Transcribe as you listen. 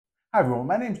Hi everyone,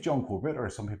 my name's John Corbett, or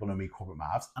some people know me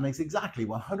Corbettmaths, and it's exactly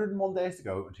 101 days to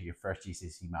go until your first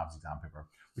GCSE Maths exam paper,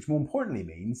 which more importantly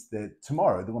means that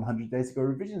tomorrow the 100 days to go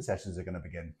revision sessions are going to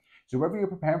begin. So whether you're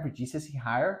preparing for GCSE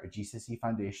Higher or GCSE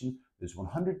Foundation, those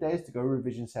 100 days to go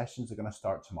revision sessions are going to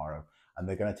start tomorrow, and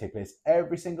they're going to take place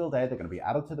every single day. They're going to be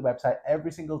added to the website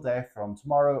every single day from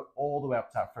tomorrow all the way up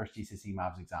to that first GCSE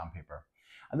Maths exam paper.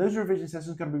 And those revision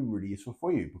sessions are going to be really useful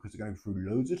for you because they're going to go through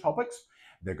loads of topics.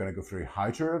 They're going to go through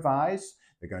how to revise.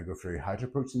 They're going to go through how to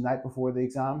approach the night before the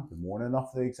exam, the morning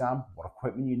of the exam, what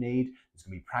equipment you need. There's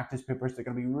going to be practice papers. They're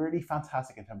going to be really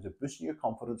fantastic in terms of boosting your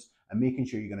confidence and making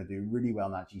sure you're going to do really well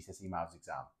in that GCSE Maths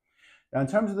exam. Now, in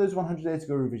terms of those 100 days to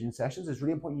go revision sessions, it's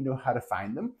really important you know how to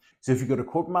find them. So if you go to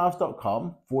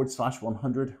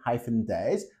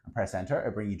corbettmaths.com/100-days and press enter,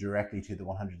 it'll bring you directly to the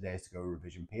 100 days to go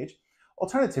revision page.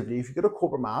 Alternatively, if you go to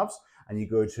Corporate Maths and you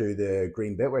go to the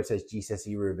green bit where it says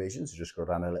GCSE revision, so just scroll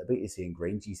down a little bit, you see in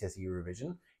green GCSE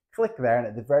revision, click there and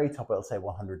at the very top it'll say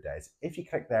 100 days. If you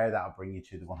click there, that'll bring you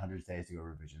to the 100 days to go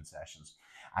revision sessions.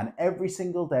 And every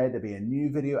single day there'll be a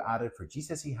new video added for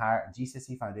GCSE Higher and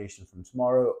GCSE Foundation from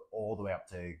tomorrow all the way up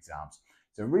to exams.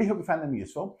 So I really hope you find them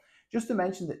useful. Just to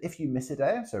mention that if you miss a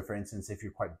day, so for instance, if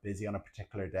you're quite busy on a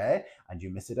particular day and you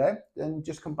miss a day, then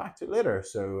just come back to it later.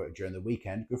 So during the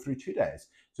weekend, go through 2 days.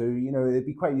 So, it'd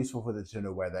be quite useful for them to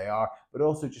know where they are, but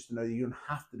also just to know that you don't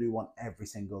have to do one every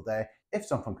single day. If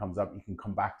something comes up, you can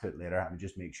come back to it later and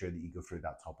just make sure that you go through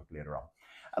that topic later on.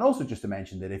 And also just to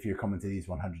mention that if you're coming to these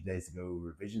 100 days to go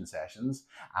revision sessions,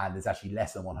 and there's actually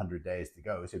less than 100 days to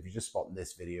go, so if you're just spotting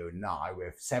this video now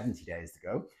with 70 days to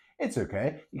go, it's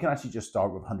okay. You can actually just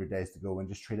start with 100 days to go and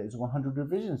just treat it as 100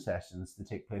 revision sessions to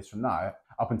take place from now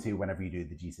up until whenever you do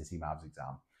the GCSE Maths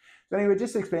exam. So anyway,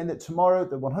 just to explain that tomorrow,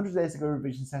 the 100 days to go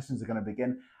revision sessions are going to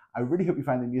begin. I really hope you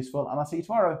find them useful, and I'll see you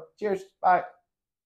tomorrow. Cheers. Bye.